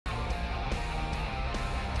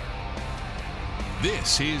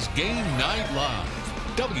This is Game Night Live.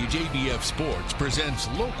 WJBF Sports presents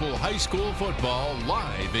local high school football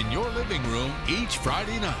live in your living room each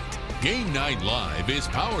Friday night. Game Night Live is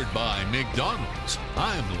powered by McDonald's.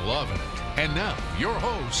 I'm loving it. And now, your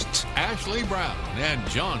hosts, Ashley Brown and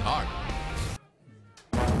John Hart.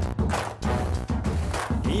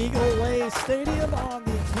 Eagle Way Stadium on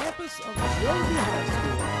the campus of Josey High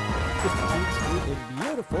School, 15th Street in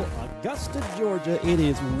beautiful Augusta, Georgia. It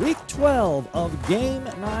is week 12 of Game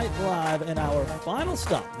Night Live, and our final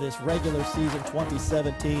stop this regular season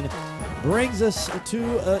 2017 brings us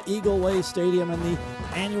to Eagle Way Stadium and the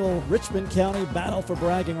annual Richmond County Battle for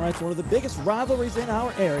Bragging Rights, one of the biggest rivalries in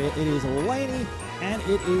our area. It is Laney and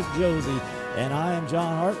it is Josey. And I am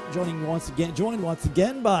John Hart, joined once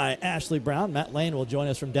again by Ashley Brown. Matt Lane will join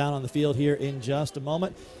us from down on the field here in just a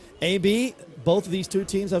moment. AB, both of these two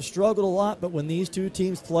teams have struggled a lot, but when these two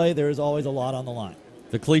teams play, there is always a lot on the line.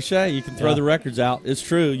 The cliche, you can throw the records out. It's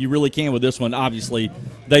true. You really can with this one. Obviously,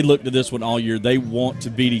 they look to this one all year. They want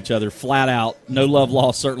to beat each other flat out. No love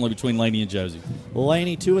lost, certainly, between Laney and Josey.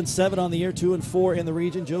 Laney 2-7 on the year, 2-4 in the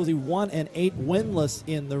region. Josey 1-8 winless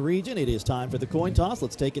in the region. It is time for the coin toss.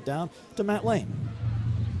 Let's take it down to Matt Lane.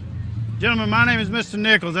 Gentlemen, my name is Mr.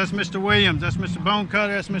 Nichols. That's Mr. Williams. That's Mr. Bonecutter.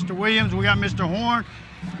 That's Mr. Williams. We got Mr. Horn,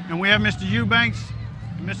 and we have Mr. Eubanks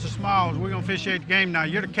and Mr. Smalls. We're going to officiate the game now.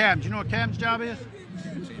 You're the captain. Do you know what captain's job is?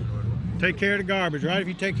 Take care of the garbage, right? If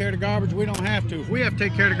you take care of the garbage, we don't have to. If we have to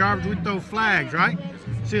take care of the garbage, we throw flags, right?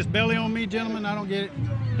 See this belly on me, gentlemen? I don't get it.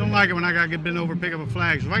 Don't like it when I got to get bent over and pick up a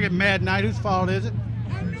flag. So if I get mad tonight, whose fault is it?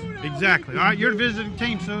 Exactly. All right, you're the visiting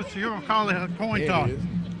team, so you're going to call it a coin toss.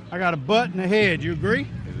 I got a butt and a head. You agree?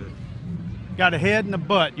 Got a head and a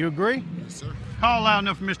butt. You agree? Yes, sir. Call loud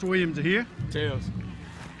enough for Mr. Williams to hear. Tails.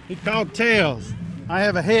 He called tails. I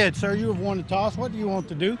have a head, sir. You have won the toss. What do you want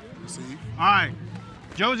to do? Receive. All right.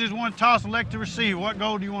 Josey's won toss, elect to receive. What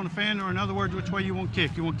goal do you want to defend, or in other words, which way you want to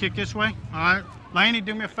kick? You want to kick this way? All right. Laney,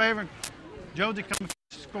 do me a favor. Josey, come to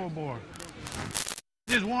the scoreboard.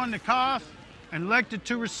 Just won the toss and elected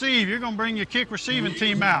to receive. You're going to bring your kick receiving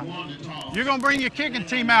team out. You're going to bring your kicking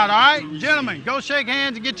team out, all right? Gentlemen, go shake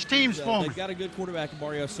hands and get your teams formed. They've got a good quarterback in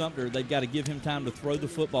Mario Sumter. They've got to give him time to throw the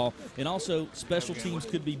football. And also, special teams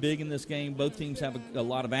could be big in this game. Both teams have a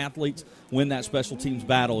lot of athletes. Win that special teams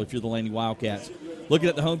battle if you're the Laney Wildcats. Looking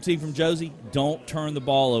at the home team from Josey, don't turn the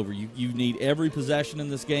ball over. You need every possession in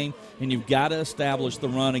this game, and you've got to establish the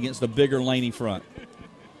run against a bigger Laney front.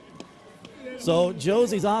 So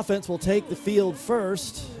Josey's offense will take the field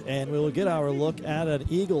first, and we will get our look at an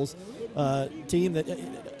Eagles team that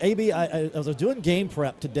AB, I was doing game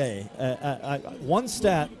prep today. One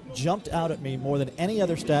stat jumped out at me more than any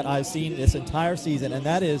other stat I've seen this entire season, and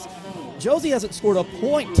that is Josey hasn't scored a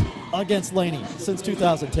point against Laney since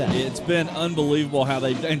 2010. It's been unbelievable how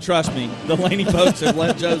they've, and trust me, the Laney folks have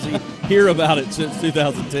let Josey hear about it since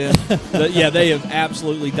 2010. They have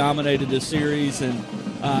absolutely dominated this series, and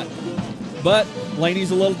but Laney's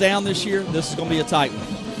a little down this year. This is going to be a tight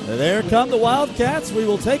one. There come the Wildcats. We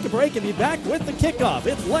will take a break and be back with the kickoff.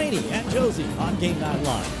 It's Laney and Josey on Game Night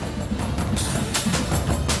Live.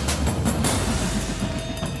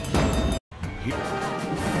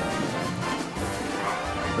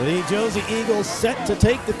 The Josey Eagles set to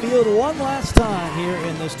take the field one last time here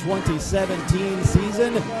in this 2017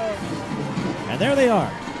 season. And there they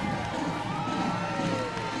are.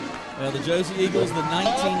 The Josey Eagles, the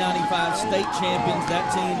 1995 state champions. That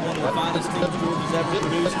team, one of the finest teams Georgia's ever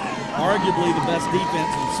produced. Arguably the best defense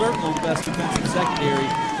and certainly the best defensive secondary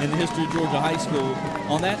in the history of Georgia high school.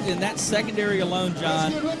 In that secondary alone,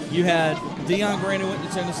 John, you had Deion Grant, who went to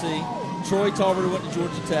Tennessee, Troy Talbert, who went to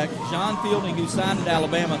Georgia Tech, John Fielding, who signed at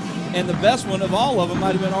Alabama, and the best one of all of them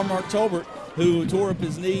might have been Mark Tolbert, who tore up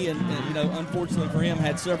his knee and unfortunately for him,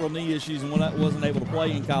 had several knee issues and wasn't able to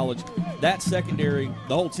play in college. That secondary,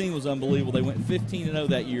 the whole team was unbelievable. They went 15-0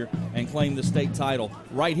 that year and claimed the state title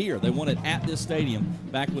right here. They won it at this stadium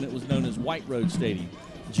back when it was known as White Road Stadium.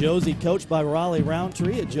 Josey, coached by Raleigh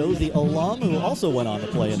Roundtree, a Josey alum who also went on to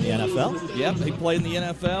play in the NFL. Yep, he played in the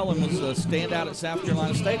NFL and was a standout at South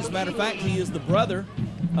Carolina State. As a matter of fact, he is the brother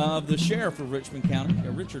of the sheriff of Richmond County,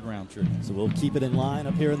 Richard Roundtree. So we'll keep it in line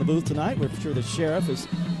up here in the booth tonight. We're sure the sheriff is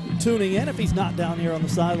tuning in if he's not down here on the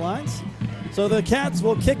sidelines. So the Cats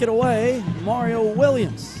will kick it away. Mario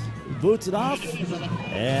Williams boots it off,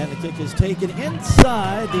 and the kick is taken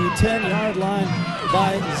inside the 10-yard line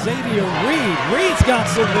by Xavier Reed. Reed's got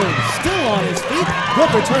some room, still on his feet.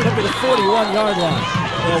 Good return up to the 41-yard line.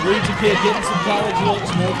 Well, Reed's a kid getting some college looks.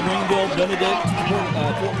 North Greenville, Benedict,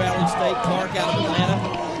 Fort Valley State, Clark out of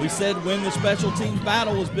Atlanta. We said when the special teams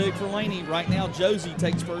battle was big for Laney. Right now, Josey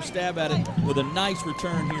takes first stab at it with a nice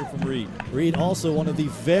return here from Reed. Reed also one of the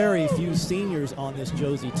very few seniors on this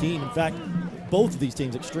Josey team. In fact, both of these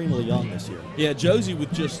teams extremely young this year. Yeah, Josey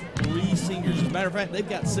with just 3 seniors. As a matter of fact, they've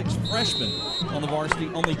got 6 freshmen on the varsity.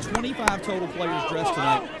 Only 25 total players dressed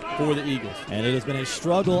tonight for the Eagles. And it has been a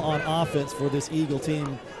struggle on offense for this Eagle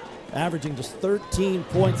team, averaging just 13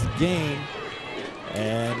 points a game.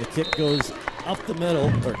 And the kick goes up the middle,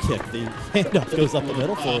 or the handoff goes up the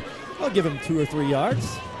middle for, I'll give him 2 or 3 yards.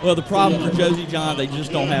 Well, the problem for Josey, John, they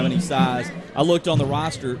just don't have any size. I looked on the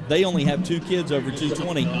roster. They only have 2 kids over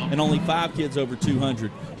 220 and only 5 kids over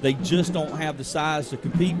 200. They just don't have the size to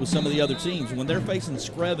compete with some of the other teams. When they're facing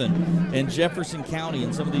Screven and Jefferson County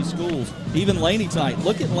and some of these schools, even Laney tonight,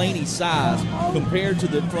 look at Laney's size compared to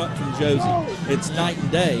the front from Josey. It's night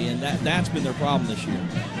and day, and that's been their problem this year.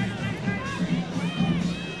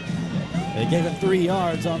 They gave him 3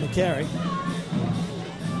 yards on the carry.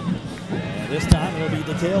 This time it'll be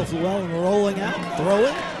DeKale Fluellen rolling out,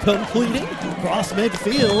 throwing, completing, cross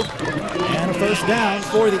midfield, and a first down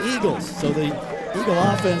for the Eagles. So the Eagle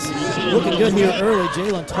offense looking good here early.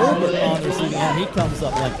 Jalen Tolbert on the receiving end. He comes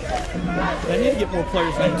up like they need to get more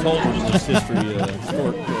players named Tolbert in this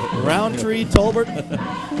history. Roundtree, Tolbert.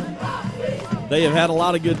 They have had a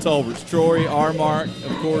lot of good Tolberts. Troy, Armark,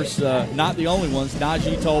 of course, not the only ones.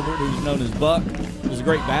 Najee Tolbert, who's known as Buck, was a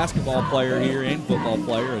great basketball player here and football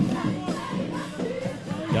player. And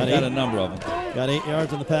got a number of them. Got 8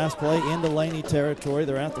 yards on the pass play into Laney territory.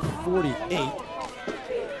 They're at the 48.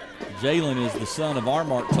 Jalen is the son of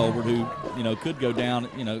Armark Tolbert, who, could go down.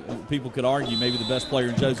 People could argue maybe the best player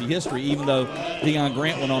in Josey history, even though Deion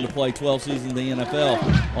Grant went on to play 12 seasons in the NFL.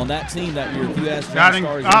 On that team that year, if you asked John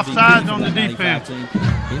Starr's offsides on the defense, team,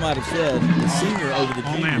 he might have said the senior over the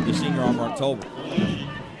junior, the senior Armark Tolbert.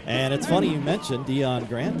 And it's funny you mentioned Deion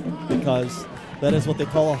Grant, because that is what they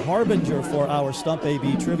call a harbinger for our Stump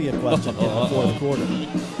AB trivia question in the fourth quarter.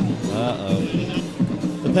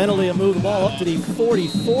 The penalty will move the ball up to the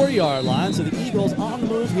 44-yard line, so the Eagles on the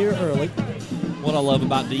move here early. What I love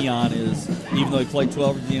about Deion is, even though he played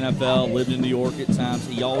 12 in the NFL, lived in New York at times,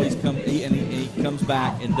 he always comes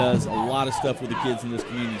back and does a lot of stuff with the kids in this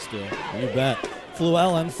community still. You bet.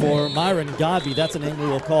 Fluellen for Myron Godby. That's a name we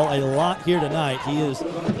will call a lot here tonight. He is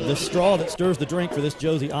the straw that stirs the drink for this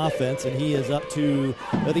Josey offense, and he is up to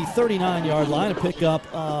the 39-yard line, a pickup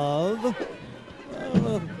of,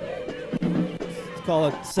 let's call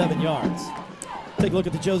it 7 yards. Take a look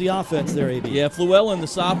at the Josey offense there, AB. Yeah, Fluellen, the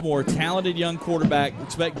sophomore, talented young quarterback.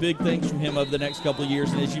 Expect big things from him over the next couple of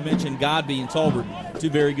years. And as you mentioned, Godby and Tolbert,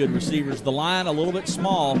 2 very good receivers. The line a little bit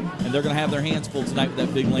small, and they're going to have their hands full tonight with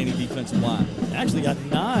that big Laney defensive line. Actually got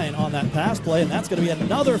 9 on that pass play, and that's going to be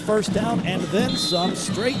another first down and then some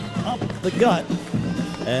straight up the gut.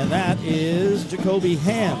 And that is Jacoby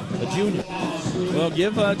Ham, a junior. Well,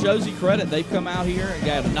 give Josey credit. They've come out here and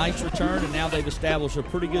got a nice return, and now they've established a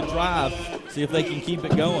pretty good drive. See if they can keep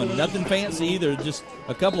it going. Nothing fancy either, just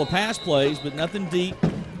a couple of pass plays, but nothing deep.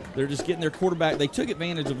 They're just getting their quarterback. They took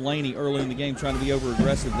advantage of Laney early in the game trying to be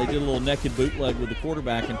over-aggressive. They did a little naked bootleg with the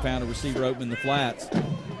quarterback and found a receiver open in the flats.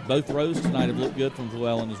 Both throws tonight have looked good from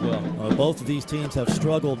Fluellen as well. Both of these teams have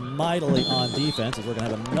struggled mightily on defense, as we're going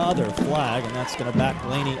to have another flag, and that's going to back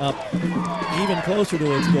Laney up even closer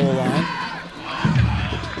to its goal line.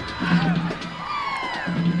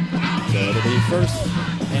 So it'll be 1st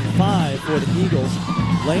and 5 for the Eagles.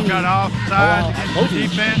 Laney got offside,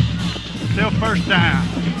 defense, still first down.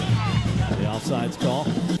 The offsides call.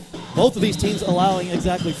 Both of these teams allowing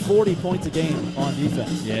exactly 40 points a game on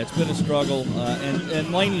defense. Yeah, it's been a struggle,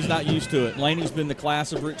 and Laney's not used to it. Laney's been the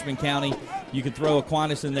class of Richmond County. You could throw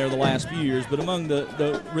Aquinas in there the last few years, but among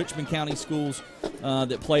the Richmond County schools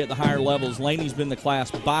that play at the higher levels, Laney's been the class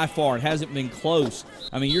by far. It hasn't been close.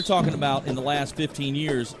 I mean, you're talking about in the last 15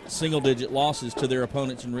 years, single-digit losses to their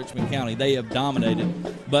opponents in Richmond County. They have dominated,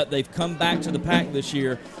 but they've come back to the pack this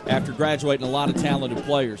year after graduating a lot of talented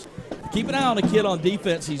players. Keep an eye on a kid on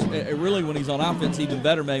defense. He's really, when he's on offense, even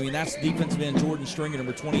better, maybe. And that's defensive end Jordan Stringer,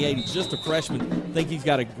 number 28. He's just a freshman. I think he's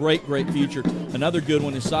got a great, great future. Another good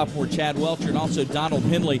one is sophomore Chad Welcher, and also Donald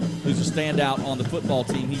Henley, who's a standout on the football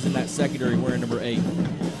team. He's in that secondary wearing number 8.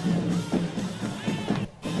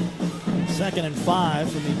 2nd and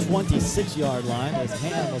 5 from the 26-yard line, as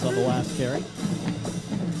Ham was on the last carry.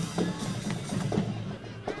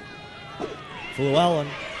 Fluellen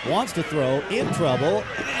wants to throw, in trouble,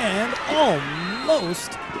 and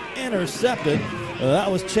almost intercepted.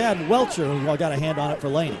 That was Chad Welcher who got a hand on it for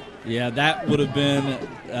Laney. Yeah, that would have been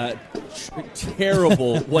a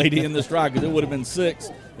terrible way to end the strike, because it would have been 6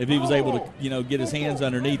 if he was able to, get his hands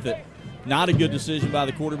underneath it. Not a good decision by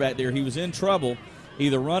the quarterback there. He was in trouble.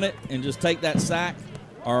 Either run it and just take that sack,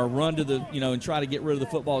 or run to the, and try to get rid of the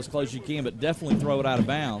football as close as you can, but definitely throw it out of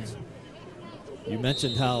bounds. You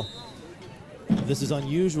mentioned how this is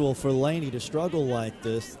unusual for Laney to struggle like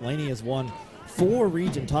this. Laney has won 4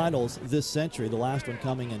 region titles this century, the last one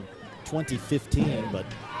coming in 2015, but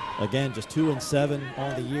again, just 2-7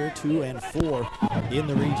 on the year, 2-4 in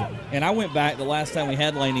the region. And I went back, the last time we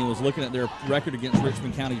had Laney was looking at their record against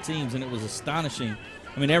Richmond County teams, and it was astonishing.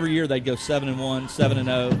 I mean, every year they'd go 7-1,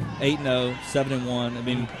 7-0, 8-0, 7-1. I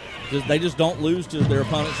mean, they just don't lose to their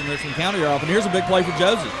opponents in Richmond County very often. Here's a big play for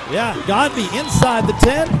Josey. Yeah, Godby inside the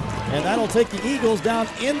 10, and that'll take the Eagles down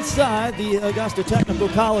inside the Augusta Technical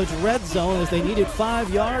College red zone as they needed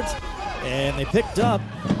 5 yards. And they picked up,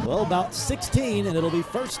 about 16, and it'll be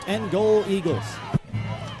 1st and goal Eagles.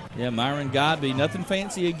 Yeah, Myron Godby, nothing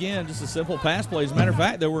fancy again, just a simple pass play. As a matter of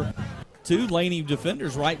fact, there were 2 Laney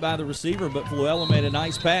defenders right by the receiver, but Fluella made a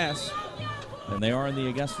nice pass. And they are in the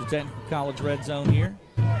Augusta Technical College red zone here.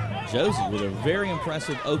 Josey with a very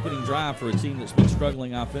impressive opening drive for a team that's been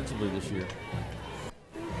struggling offensively this year.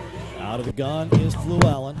 Out of the gun is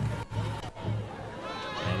Fluellen.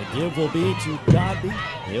 And the give will be to Godby.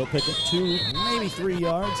 He'll pick up 2, maybe 3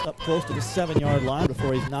 yards up close to the 7-yard line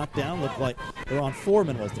before he's knocked down. Looked like Ron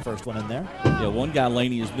Foreman was the first one in there. Yeah, one guy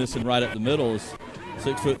Laney is missing right up the middle is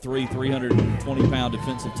 6'3", 320-pound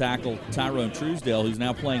defensive tackle Tyrone Truesdale, who's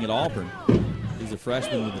now playing at Auburn. He's a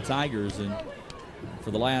freshman with the Tigers, and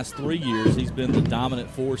for the last 3 years, he's been the dominant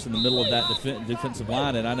force in the middle of that defensive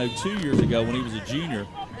line. And I know 2 years ago when he was a junior,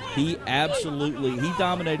 he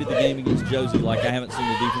dominated the game against Josey like I haven't seen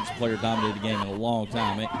a defensive player dominate a game in a long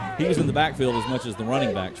time. He was in the backfield as much as the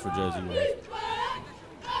running backs for Josey was.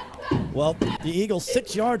 Well, the Eagles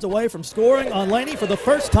 6 yards away from scoring on Laney for the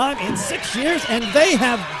first time in 6 years, and they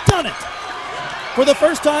have done it. For the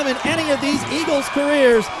first time in any of these Eagles'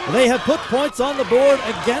 careers, they have put points on the board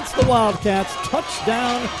against the Wildcats.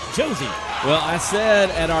 Touchdown, Josey. Well, I said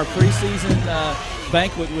at our preseason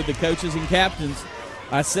banquet with the coaches and captains,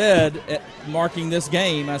 I said, marking this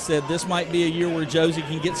game, I said this might be a year where Josey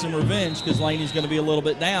can get some revenge because Laney's going to be a little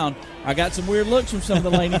bit down. I got some weird looks from some of the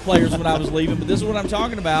Laney players when I was leaving, but this is what I'm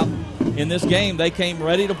talking about. In this game, they came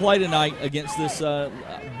ready to play tonight against this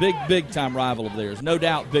big-time rival of theirs. No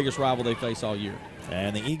doubt biggest rival they face all year.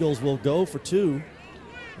 And the Eagles will go for 2.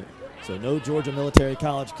 So no Georgia Military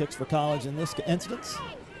College kicks for college in this instance.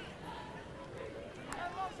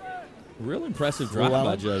 Real impressive drive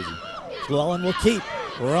by Josey. Llewellyn will keep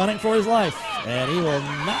running for his life, and he will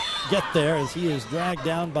not get there as he is dragged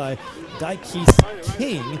down by Dykes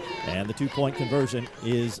King, and the 2-point conversion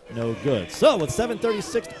is no good. So with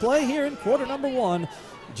 7:36 to play here in quarter number 1,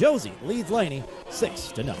 Josey leads Laney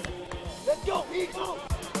 6-0. Let's go, Eagles!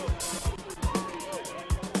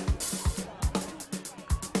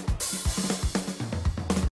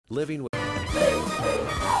 Living with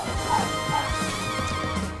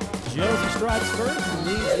Josey strikes first and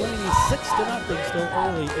leads Laney 6-0, still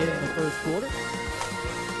early in the first quarter.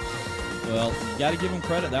 Well, you got to give them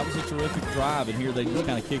credit. That was a terrific drive, and here they just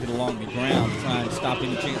kind of kick it along the ground to try and stop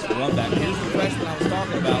any chance to run back. Here's the freshman I was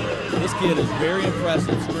talking about. This kid is very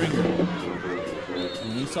impressive, Stringer.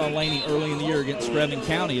 And we saw Laney early in the year against Screven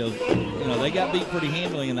County. They got beat pretty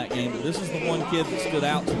handily in that game, but this is the one kid that stood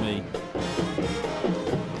out to me.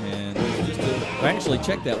 I actually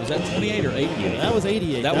checked that. Was that 28 or 88? That was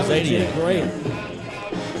 88. That was 88. Great.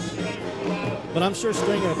 But I'm sure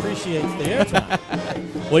Stringer appreciates the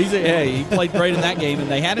airtime. Well, he played great in that game, and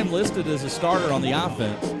they had him listed as a starter on the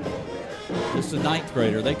offense. Just a 9th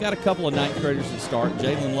grader. They've got a couple of 9th graders that start.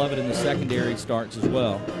 Jalen Lovett in the secondary starts as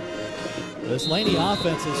well. This Laney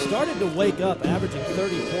offense has started to wake up, averaging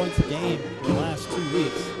 30 points a game in the last 2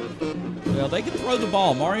 weeks. Well, they can throw the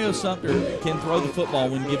ball. Mario Sumter can throw the football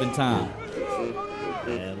when given time.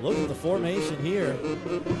 And look at the formation here.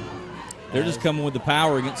 They're just coming with the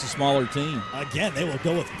power against a smaller team. Again, they will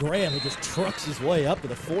go with Graham, who just trucks his way up to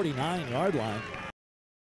the 49-yard line.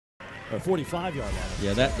 Or 45-yard line.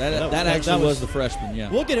 Yeah, that actually was the freshman, yeah.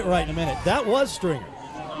 We'll get it right in a minute. That was Stringer.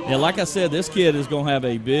 Yeah, like I said, this kid is going to have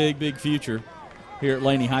a big future here at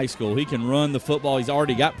Laney High School. He can run the football. He's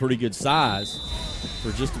already got pretty good size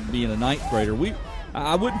for just being a 9th grader.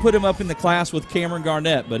 I wouldn't put him up in the class with Cameron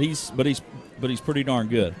Garnett, but he's pretty darn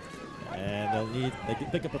good. And they can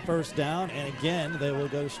pick up a first down, and again they will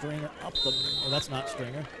go Stringer up the. Well, that's not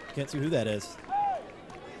Stringer. Can't see who that is.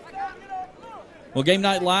 Well, Game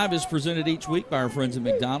Night Live is presented each week by our friends at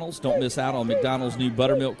McDonald's. Don't miss out on McDonald's new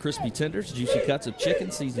Buttermilk Crispy Tenders, juicy cuts of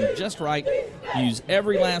chicken seasoned just right. Use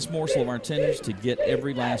every last morsel of our tenders to get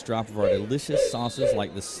every last drop of our delicious sauces,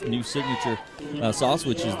 like this new signature sauce,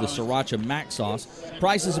 which is the Sriracha Mac sauce.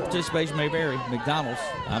 Prices and participation may vary. McDonald's,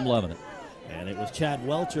 I'm loving it. And it was Chad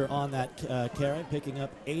Welcher on that carry, picking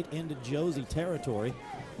up 8 into Josey territory.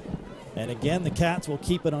 And again, the Cats will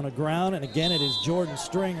keep it on the ground. And again, it is Jordan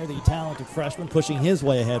Stringer, the talented freshman, pushing his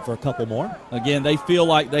way ahead for a couple more. Again, they feel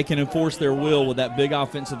like they can enforce their will with that big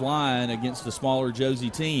offensive line against the smaller Josey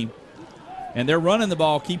team. And they're running the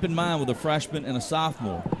ball, keep in mind, with a freshman and a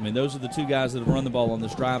sophomore. I mean, those are the two guys that have run the ball on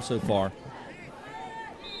this drive so far.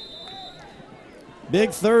 Big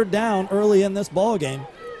third down early in this ball game.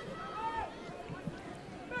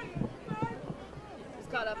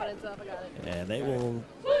 Caught up on itself. I got it. And they will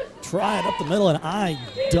try it up the middle, and I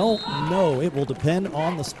don't know. It will depend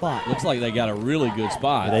on the spot. Looks like they got a really good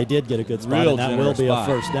spot. They did get a good spot, Real and that will be spot.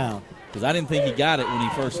 a first down. Because I didn't think he got it when he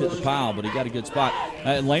first hit the pile, but he got a good spot.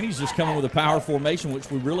 And Laney's just coming with a power formation, which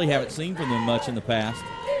we really haven't seen from them much in the past.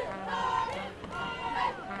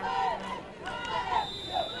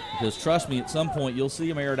 Because trust me, at some point you'll see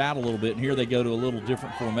them air it out a little bit, and here they go to a little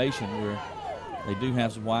different formation where they do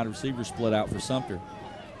have some wide receivers split out for Sumter.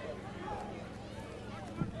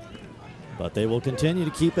 But they will continue to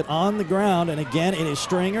keep it on the ground. And again, it is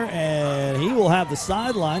Stringer, and he will have the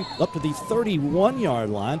sideline up to the 31-yard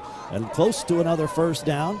line and close to another first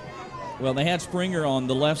down. Well, they had Springer on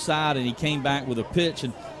the left side, and he came back with a pitch.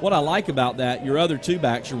 And what I like about that, your other two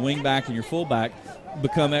backs, your wing back and your fullback,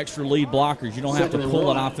 become extra lead blockers. You don't have to pull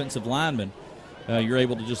an offensive lineman. You're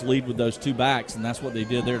able to just lead with those two backs, and that's what they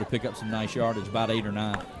did there to pick up some nice yardage, about 8 or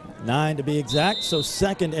 9. 9 to be exact, so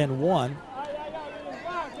 2nd and 1.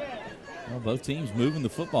 Well, both teams moving the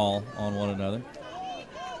football on one another.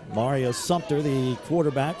 Mario Sumter, the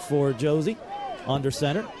quarterback for Josey, under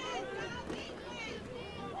center.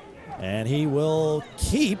 And he will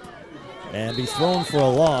keep and be thrown for a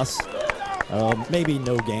loss. Maybe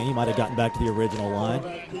no gain. He might have gotten back to the original line.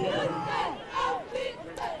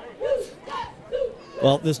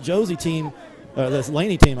 Well, this Josey team, this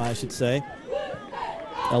Laney team, I should say,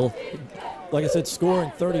 like I said,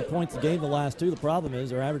 scoring 30 points a game the last two. The problem is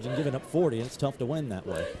they're averaging giving up 40, and it's tough to win that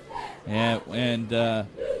way. Yeah, and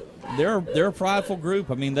they're a prideful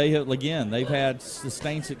group. I mean, they've had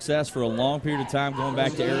sustained success for a long period of time, going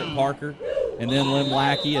back to Eric Parker and then Lim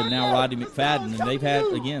Lackey and now Rodney McFadden. And they've had,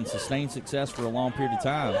 again, sustained success for a long period of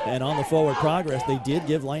time. And on the forward progress, they did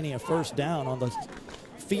give Laney a first down on the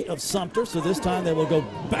feet of Sumter. So this time they will go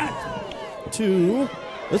back to...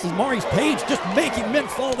 This is Maurice Page just making men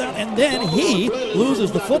fall down, and then he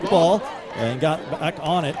loses the football and got back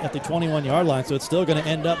on it at the 21-yard line, so it's still going to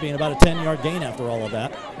end up being about a 10-yard gain after all of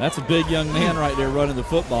that. That's a big young man right there running the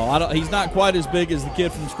football. He's not quite as big as the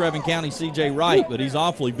kid from Screven County, C.J. Wright, but he's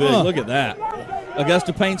awfully big. Look at that.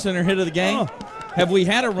 Augusta Payne Center hit of the game. Have we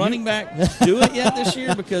had a running back do it yet this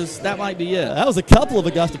year? Because that might be it. That was a couple of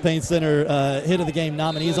Augusta Payne Center hit of the game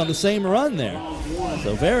nominees on the same run there.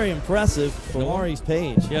 So very impressive for Maurice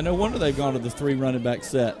Page. Yeah, no wonder they've gone to the 3 running back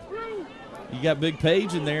set. You got Big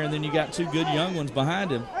Page in there, and then you got 2 good young ones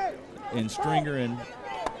behind him, in Stringer and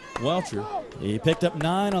Welcher. He picked up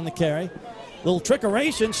 9 on the carry. Little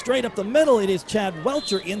trickeration straight up the middle. It is Chad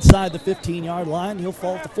Welcher inside the 15-yard line. He'll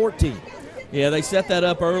fall to 14. Yeah, they set that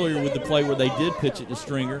up earlier with the play where they did pitch it to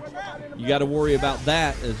Stringer. You got to worry about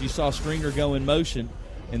that as you saw Stringer go in motion,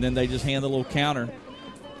 and then they just hand the little counter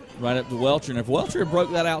right up to Welcher. And if Welcher had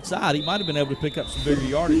broke that outside, he might have been able to pick up some bigger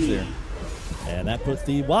yardage there. And that puts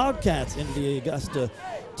the Wildcats into the Augusta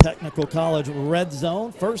Technical College red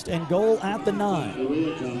zone. 1st and goal at the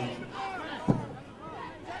 9.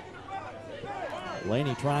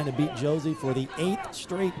 Laney trying to beat Josey for the 8th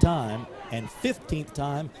straight time and 15th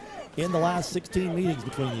time in the last 16 meetings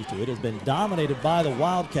between these two. It has been dominated by the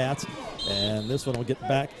Wildcats, and this one will get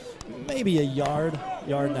back maybe a yard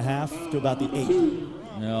and a half to about the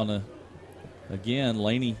 8. Now, again,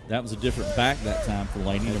 Laney, that was a different back that time for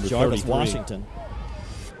Laney, number Jarvis 33. Washington.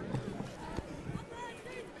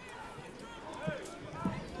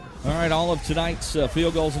 All right, all of tonight's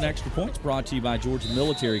field goals and extra points brought to you by Georgia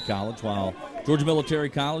Military College. While Georgia Military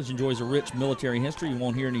College enjoys a rich military history, you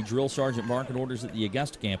won't hear any drill sergeant barking orders at the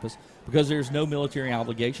Augusta campus because there's no military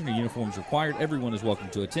obligation or uniforms required. Everyone is welcome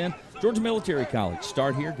to attend. Georgia Military College.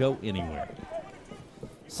 Start here, go anywhere.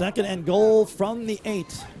 2nd and goal from the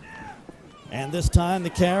 8. And this time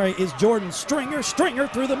the carry is Jordan Stringer. Stringer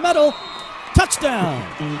through the middle. Touchdown.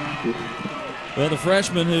 Well, the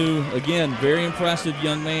freshman who, again, very impressive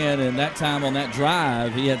young man, and that time on that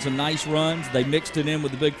drive, he had some nice runs. They mixed it in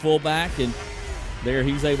with the big fullback, and there.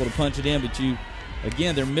 He's able to punch it in, but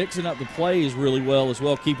again, they're mixing up the plays really well as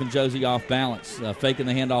well, keeping Josey off balance, faking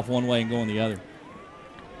the handoff one way and going the other.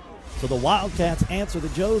 So the Wildcats answer the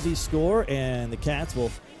Josey score, and the Cats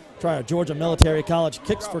will try our Georgia Military College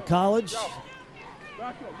kicks for college.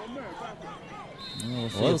 Well,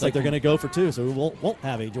 it looks like they're going to go for two, so we won't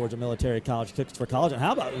have a Georgia Military College kicks for college. And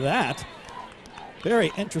how about that?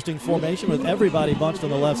 Very interesting formation with everybody bunched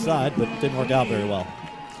on the left side, but didn't work out very well.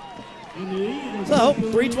 So,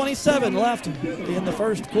 3:27 left in the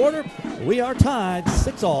first quarter. We are tied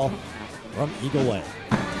 6-all from Eagle Way.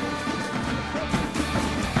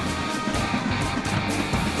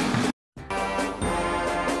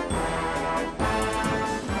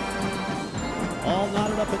 All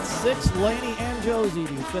knotted up at 6, Laney and Josey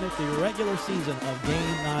to finish the regular season of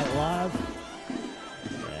Game Night Live.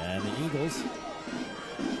 And the Eagles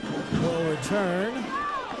will return.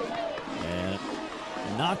 And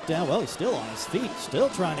knocked down, well, he's still on his feet, still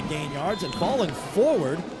trying to gain yards and falling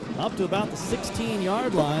forward up to about the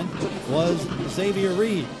 16-yard line was Xavier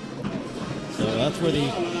Reed. So that's where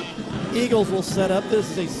the Eagles will set up. This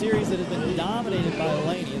is a series that has been dominated by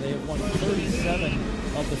Laney. They have won 37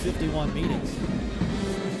 of the 51 meetings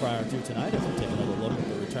prior to tonight. As we take another look at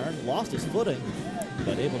the return, lost his footing,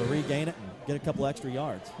 but able to regain it and get a couple extra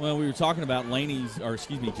yards. Well, we were talking about Josey's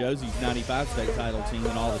 95 state title team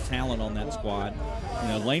and all the talent on that squad. You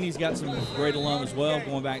know, Laney's got some great alum as well,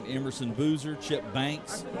 going back to Emerson Boozer, Chip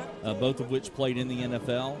Banks, both of which played in the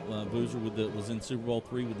NFL. Boozer was in Super Bowl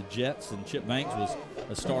III with the Jets, and Chip Banks was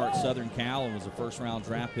a star at Southern Cal and was a first-round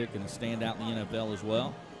draft pick and a standout in the NFL as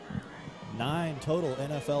well. 9 total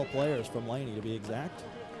NFL players from Laney, to be exact.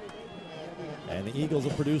 And the Eagles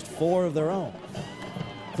have produced 4 of their own,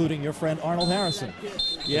 including your friend Arnold Harrison.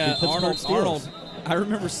 Yeah, Arnold. I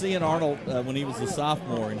remember seeing Arnold when he was a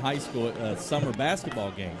sophomore in high school at a summer basketball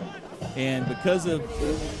game. And because of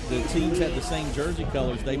the teams had the same jersey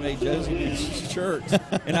colors, they made Josey wear shirts.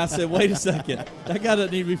 And I said, wait a second, that guy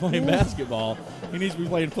doesn't need to be playing basketball. He needs to be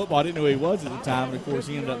playing football. I didn't know who he was at the time. And, of course,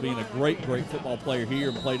 he ended up being a great, great football player here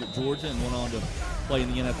and played at Georgia and went on to play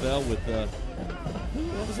in the NFL with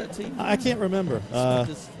what was that team? I can't remember.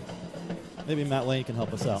 Maybe Matt Lane can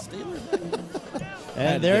help us out.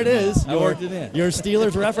 And there it is, your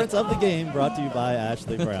Steelers reference of the game, brought to you by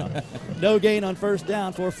Ashley Brown. No gain on first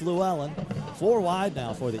down for Fluellen. 4 wide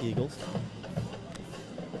now for the Eagles.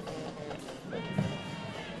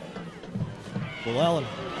 Fluellen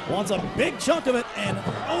wants a big chunk of it and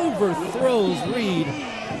overthrows Reed,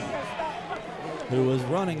 who was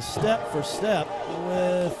running step for step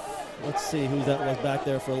with, let's see who that was back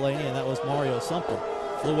there for Laney, and that was Mario Sumper.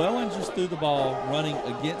 Llewellyn just threw the ball running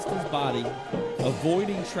against his body,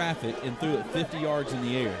 avoiding traffic, and threw it 50 yards in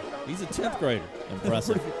the air. He's a 10th grader.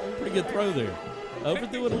 Impressive. Pretty good throw there.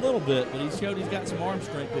 Overthrew it a little bit, but he showed he's got some arm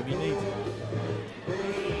strength if he needs it.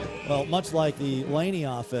 Well, much like the Laney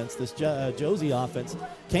offense, this Josey offense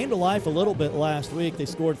came to life a little bit last week. They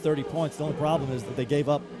scored 30 points. The only problem is that they gave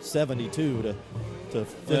up 72 to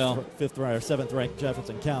seventh-ranked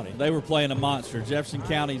Jefferson County. They were playing a monster. Jefferson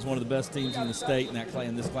County is one of the best teams in the state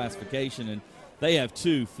in this classification, and they have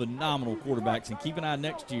 2 phenomenal quarterbacks. And keep an eye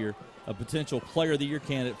next year, a potential Player of the Year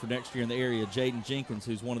candidate for next year in the area, Jaden Jenkins,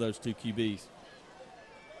 who's one of those 2 QBs.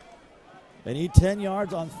 They need 10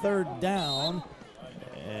 yards on 3rd down,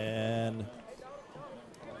 and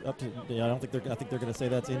up to, I think they're going to say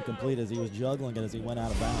that's incomplete as he was juggling it as he went out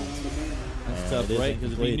of bounds. That's tough, right?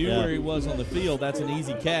 Because if he knew where he was on the field, that's an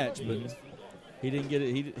easy catch, but he didn't get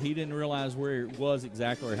it. He didn't realize where it was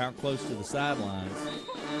exactly or how close to the sidelines.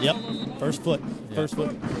 Yep, first foot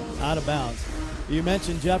out of bounds. You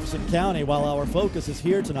mentioned Jefferson County. While our focus is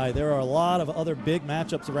here tonight, there are a lot of other big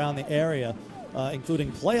matchups around the area,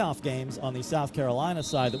 including playoff games on the South Carolina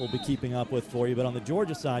side that we'll be keeping up with for you. But on the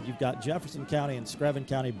Georgia side, you've got Jefferson County and Screven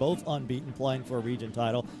County both unbeaten, playing for a region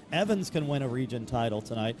title. Evans can win a region title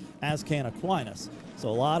tonight, as can Aquinas. So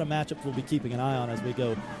a lot of matchups we'll be keeping an eye on as we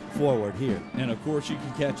go forward here. And, of course, you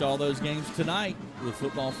can catch all those games tonight with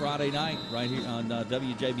Football Friday night right here on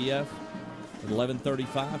WJBF. At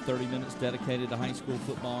 11:35, 30 minutes dedicated to high school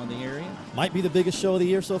football in the area. Might be the biggest show of the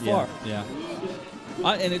year so far. Yeah.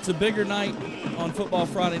 And it's a bigger night on Football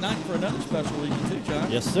Friday night for another special reason too,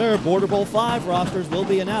 John. Yes, sir. Border Bowl 5 rosters will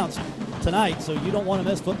be announced tonight, so you don't want to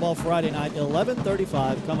miss Football Friday night,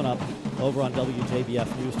 11:35, coming up over on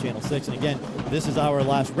WJBF News Channel 6. And again, this is our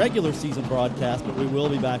last regular season broadcast, but we will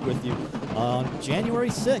be back with you on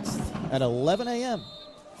January 6th at 11 a.m.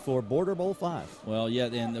 for Border Bowl 5. Well, yeah,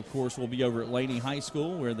 and of course we'll be over at Laney High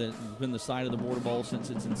School, where it's been the site of the Border Bowl since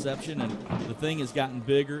its inception, and the thing has gotten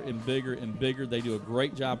bigger and bigger and bigger. They do a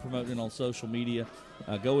great job promoting it on social media.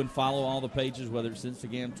 Go and follow all the pages, whether it's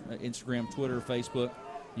Instagram, Twitter, Facebook.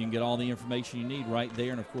 You can get all the information you need right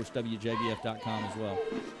there, and of course WJBF.com as well.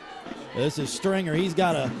 This is Stringer. He's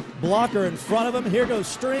got a blocker in front of him. Here goes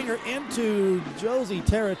Stringer into Josey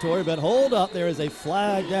territory, but hold up, there is a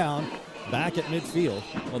flag down back at midfield.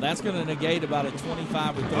 Well, that's going to negate about a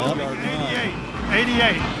 25 or 30-yard run.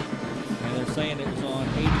 88. And they're saying it was on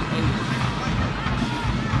 88.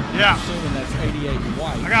 Yeah. I'm assuming that's 88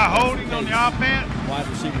 White. I got holding on the offense. Wide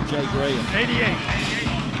receiver Jay Graham. 88.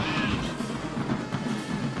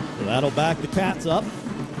 So that'll back the Cats up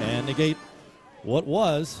and negate what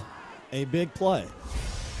was a big play.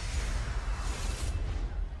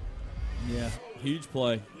 Yeah, huge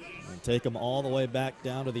play. And take them all the way back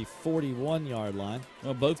down to the 41-yard line.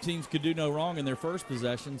 Well, both teams could do no wrong in their first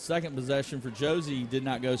possession. Second possession for Josey did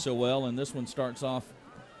not go so well, and this one starts off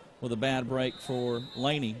with a bad break for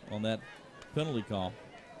Laney on that penalty call.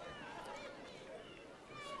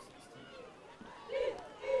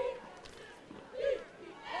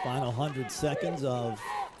 Final 100 seconds of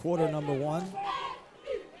quarter number 1.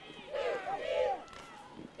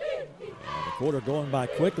 The quarter going by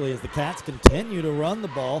quickly as the Cats continue to run the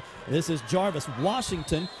ball. This is Jarvis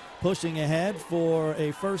Washington pushing ahead for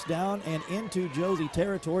a first down and into Josey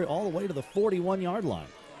territory all the way to the 41-yard line.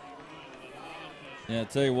 Yeah, I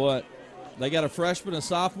tell you what, they got a freshman, a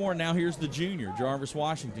sophomore, and now here's the junior, Jarvis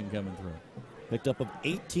Washington, coming through. Picked up of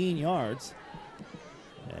 18 yards.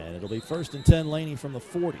 And it'll be 1st and 10, Laney from the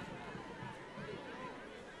 40.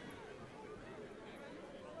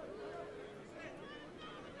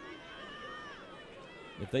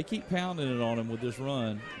 If they keep pounding it on him with this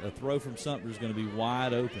run, a throw from Sumter is going to be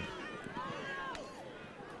wide open.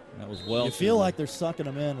 That was well. You feel like they're sucking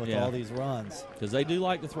them in with all these runs. Because they do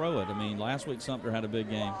like to throw it. I mean, last week Sumter had a big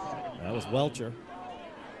game. That was Welcher.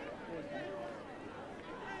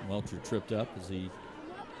 Welcher tripped up as he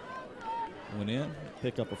went in.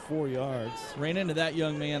 Pick up a 4 yards. Ran into that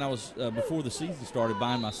young man. I was, before the season started,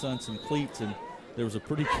 buying my son some cleats, and there was a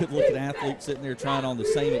pretty good-looking athlete sitting there trying on the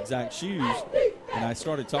same exact shoes. And I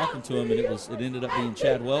started talking to him, and it ended up being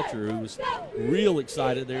Chad Welcher, who was real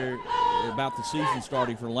excited there about the season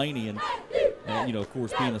starting for Laney. And you know, of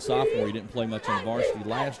course, being a sophomore, he didn't play much on varsity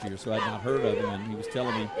last year, so I had not heard of him. And he was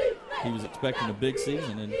telling me he was expecting a big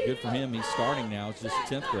season, and good for him. He's starting now. It's just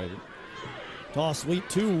a 10th grader. Toss sweep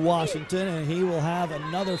to Washington, and he will have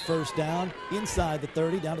another first down inside the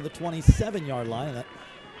 30, down to the 27-yard line. And that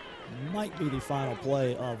might be the final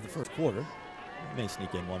play of the first quarter. May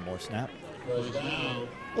sneak in one more snap.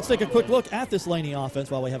 Let's take a quick look at this Laney offense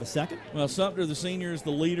while we have a second. Well, Sumter, the senior, is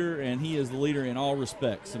the leader, and he is the leader in all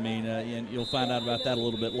respects. I mean, and you'll find out about that a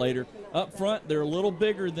little bit later. Up front, they're a little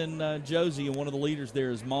bigger than Josey, and one of the leaders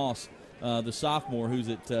there is Moss, the sophomore, who's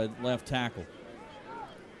at left tackle.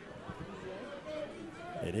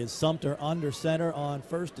 It is Sumter under center on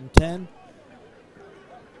 1st and 10.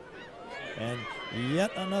 And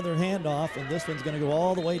yet another handoff, and this one's going to go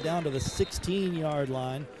all the way down to the 16-yard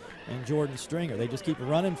line. And Jordan Stringer, they just keep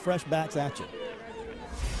running fresh backs at you.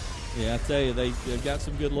 Yeah, I tell you, they've got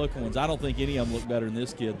some good-looking ones. I don't think any of them look better than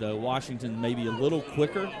this kid, though. Washington maybe a little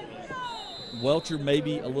quicker. Welcher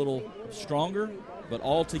maybe a little stronger. But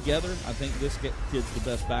altogether, I think this kid's the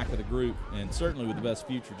best back of the group, and certainly with the best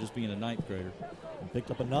future, just being a 9th grader. And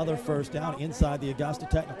picked up another first down inside the Augusta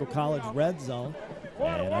Technical College red zone.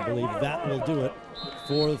 And I believe that will do it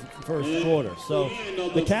for the first quarter. So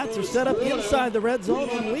the Cats are set up inside the red zone.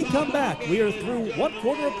 When we come back, we are through 1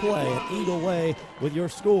 quarter of play at Eagle Way with your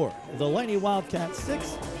score. The Laney Wildcats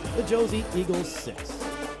 6, the Josey Eagles 6.